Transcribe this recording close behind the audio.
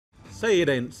Say it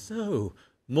ain't so.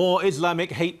 More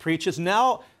Islamic hate preachers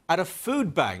now at a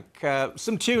food bank.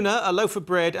 Some tuna, a loaf of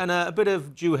bread, and a bit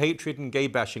of Jew hatred and gay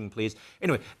bashing, please.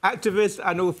 Anyway, activist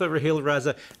and author Raheel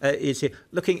Raza is here.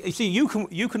 Looking, you see,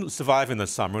 you can survive in the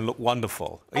summer and look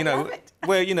wonderful. I love it.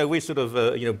 We're sort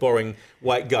of boring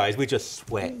white guys. We just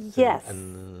sweat. Yes.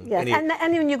 And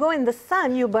when you go in the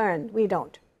sun, you burn. We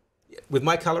don't. With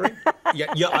my colouring?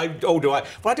 yeah. Do I?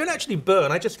 Well, I don't actually burn.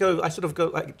 I sort of go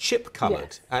like chip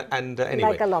coloured. Yes. And anyway.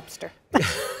 Like a lobster.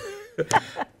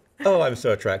 Oh, I'm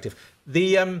so attractive.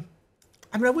 I mean,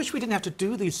 I wish we didn't have to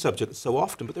do these subjects so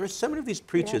often, but there are so many of these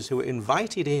preachers who are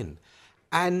invited in.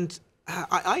 And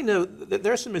I know that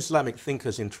there are some Islamic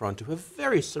thinkers in Toronto who are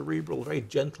very cerebral, very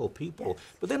gentle people,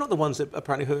 but they're not the ones that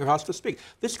apparently who are asked to speak.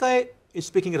 This guy is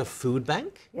speaking at a food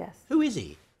bank? Yes. Who is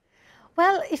he?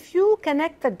 Well, if you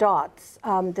connect the dots,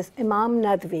 this Imam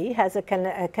Nadvi has a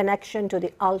connection to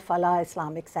the Al-Falah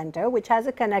Islamic Center, which has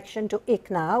a connection to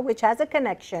ICNA, which has a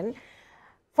connection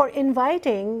for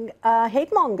inviting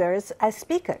hate mongers as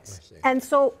speakers. And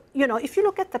so, if you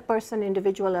look at the person,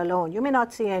 individual alone, you may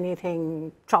not see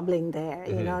anything troubling there.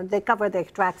 They cover their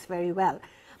tracks very well.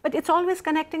 But it's always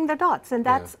connecting the dots, and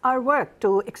that's our work,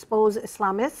 to expose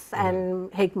Islamists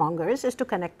and hate mongers, is to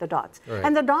connect the dots. Right.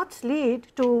 And the dots lead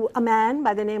to a man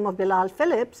by the name of Bilal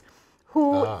Phillips,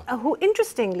 who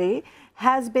interestingly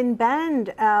has been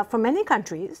banned from many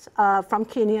countries, from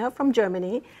Kenya, from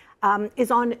Germany, is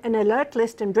on an alert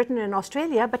list in Britain and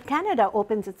Australia, but Canada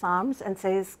opens its arms and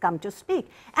says, come to speak.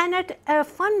 And at a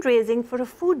fundraising for a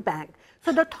food bank.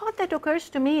 So the thought that occurs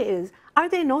to me is, are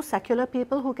there no secular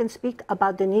people who can speak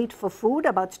about the need for food,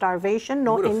 about starvation,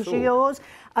 no NGOs,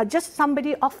 just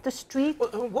somebody off the street?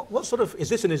 What sort of, is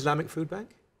this an Islamic food bank?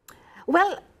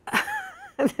 Well,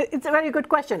 it's a very good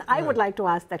question. I would like to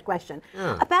ask that question.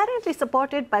 Apparently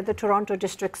supported by the Toronto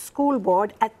District School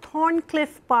Board at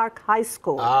Thorncliffe Park High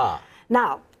School.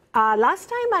 Now, last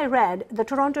time I read, the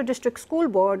Toronto District School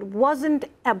Board wasn't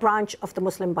a branch of the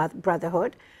Muslim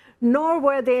Brotherhood, nor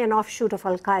were they an offshoot of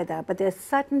Al-Qaeda, but they're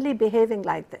certainly behaving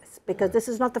like this, because this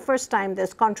is not the first time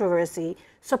there's controversy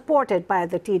supported by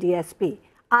the TDSP.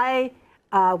 I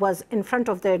was in front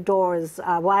of their doors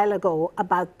a while ago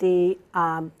about the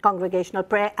congregational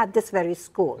prayer at this very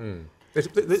school.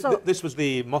 This was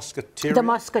the Mosqueteria? The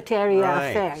Mosqueteria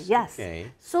affair, yes. Okay.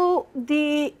 So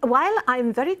while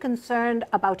I'm very concerned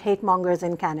about hate mongers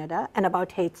in Canada and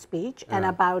about hate speech and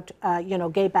about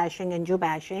gay bashing and Jew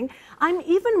bashing, I'm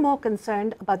even more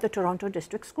concerned about the Toronto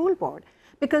District School Board,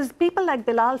 because people like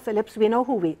Bilal Phillips, we know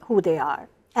who they are.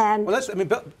 And well,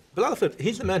 Bilal Phillips,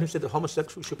 he's the man who said that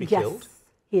homosexuals should be killed?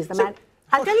 He's the man.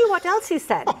 I'll tell you what else he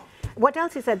said. What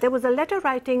else he said? There was a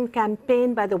letter-writing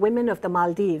campaign by the women of the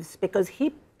Maldives, because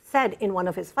he said in one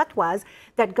of his fatwas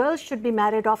that girls should be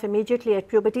married off immediately at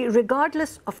puberty,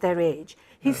 regardless of their age.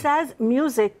 He says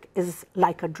music is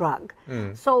like a drug.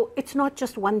 So it's not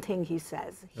just one thing he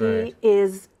says. He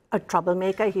is a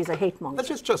troublemaker. He's a hate monger. Let's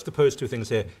just juxtapose two things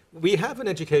here. We have an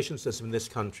education system in this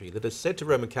country that has said to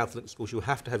Roman Catholic schools, you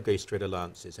have to have gay-straight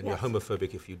alliances, and you're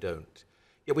homophobic if you don't.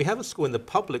 Yet we have a school in the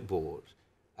public board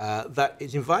that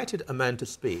has invited a man to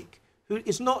speak who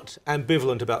is not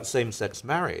ambivalent about same-sex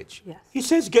marriage. He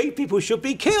says gay people should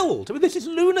be killed. I mean, this is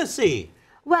lunacy.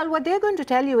 Well, what they're going to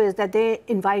tell you is that they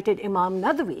invited Imam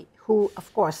Nadvi, who,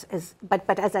 of course, is...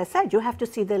 But as I said, you have to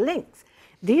see the links.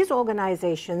 These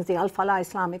organizations, the Al-Falah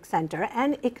Islamic Center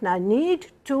and ICNA, need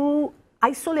to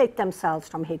isolate themselves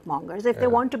from hate mongers if they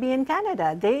want to be in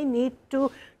Canada. They need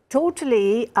to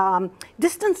totally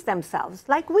distance themselves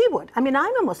like we would. I mean,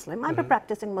 I'm a Muslim, I'm a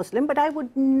practicing Muslim, but I would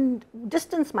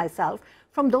distance myself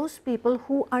from those people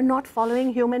who are not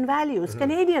following human values,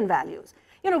 Canadian values.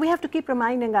 We have to keep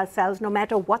reminding ourselves, no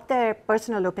matter what their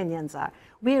personal opinions are,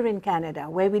 we're in Canada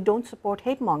where we don't support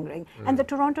hate mongering. And the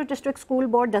Toronto District School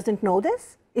Board doesn't know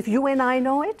this, if you and I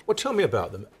know it. Well, tell me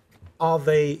about them. Are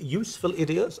they useful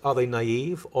idiots? Are they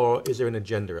naive? Or is there an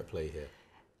agenda at play here?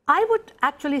 I would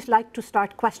actually like to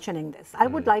start questioning this. I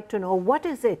would like to know, what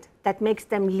is it that makes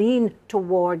them lean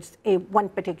towards one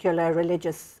particular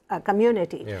religious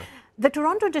community? The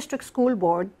Toronto District School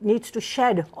Board needs to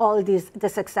shed all the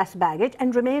success baggage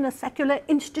and remain a secular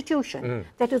institution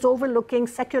that is overlooking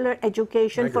secular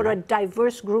education for a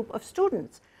diverse group of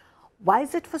students. Why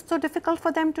is it so difficult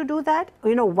for them to do that?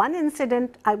 One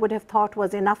incident I would have thought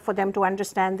was enough for them to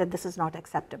understand that this is not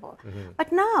acceptable.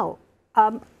 But now,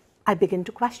 I begin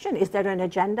to question, is there an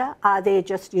agenda? Are they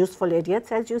just useful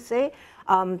idiots, as you say?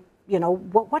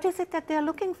 What is it that they're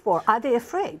looking for? Are they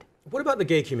afraid? What about the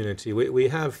gay community? We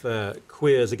have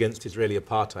queers against Israeli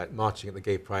apartheid marching at the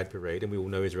Gay Pride Parade, and we all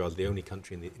know Israel is the only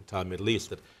country in the entire Middle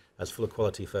East that has full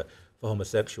equality for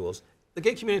homosexuals. the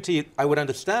gay community, I would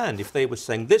understand if they were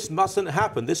saying, this mustn't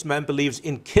happen, this man believes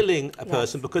in killing a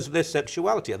person because of their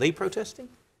sexuality. Are they protesting?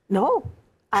 No.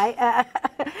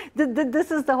 This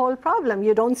is the whole problem.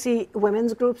 You don't see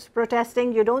women's groups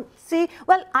protesting. You don't see,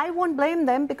 well, I won't blame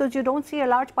them because you don't see a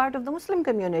large part of the Muslim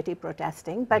community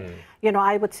protesting. But, you know,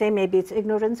 I would say maybe it's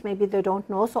ignorance, maybe they don't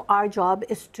know. So our job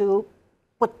is to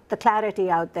put the clarity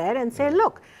out there and say,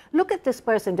 look at this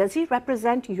person. Does he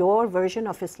represent your version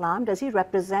of Islam? Does he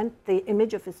represent the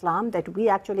image of Islam that we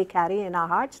actually carry in our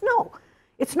hearts? No,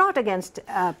 it's not against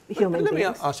human beings. Let me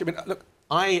ask you, I mean, look,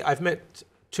 I've met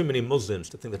too many Muslims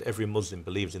to think that every Muslim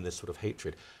believes in this sort of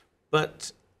hatred.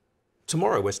 But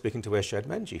tomorrow we're speaking to Irshad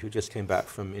Manji, who just came back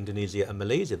from Indonesia and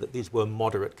Malaysia, that these were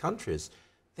moderate countries.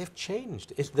 They've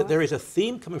changed. There is a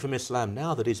theme coming from Islam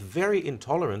now that is very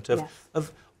intolerant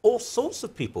of all sorts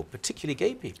of people, particularly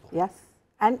gay people. Yes,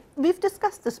 and we've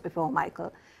discussed this before,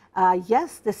 Michael.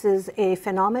 Yes, this is a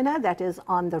phenomena that is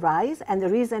on the rise, and the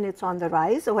reason it's on the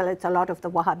rise, well, it's a lot of the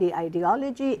Wahhabi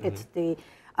ideology, it's the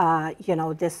you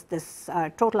know, this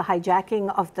total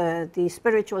hijacking of the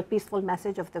spiritual, peaceful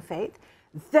message of the faith.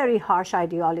 Very harsh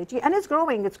ideology, and it's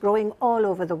growing all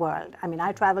over the world. I mean,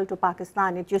 I traveled to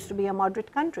Pakistan. It used to be a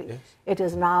moderate country. Yes. It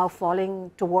is now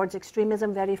falling towards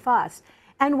extremism very fast.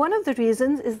 And one of the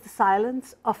reasons is the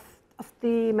silence of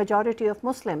the majority of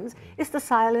Muslims, is the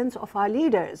silence of our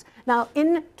leaders. Now,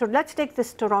 let's take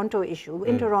this Toronto issue.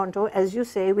 In Toronto, as you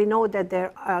say, we know that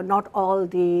there are not all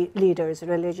the leaders,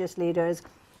 religious leaders,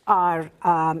 are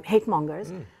hate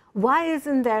mongers. Why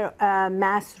isn't there a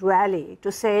mass rally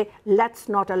to say, let's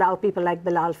not allow people like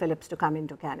Bilal Phillips to come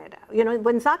into Canada? You know,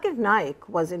 when Zakir Naik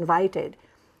was invited,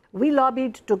 we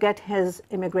lobbied to get his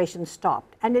immigration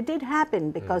stopped. And it did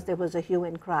happen because there was a hue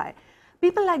and cry.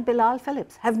 People like Bilal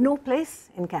Phillips have no place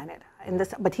in Canada,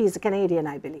 but he's a Canadian,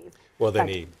 I believe. Well,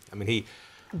 then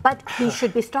But he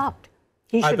should be stopped.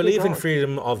 I believe in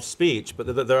freedom of speech, but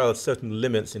there are certain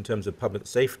limits in terms of public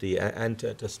safety, and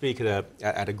to speak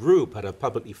at a group, at a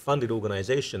publicly funded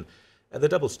organization, the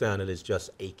double standard is just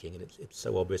aching, and it's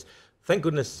so obvious. Thank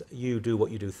goodness you do what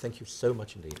you do. Thank you so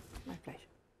much indeed. My pleasure.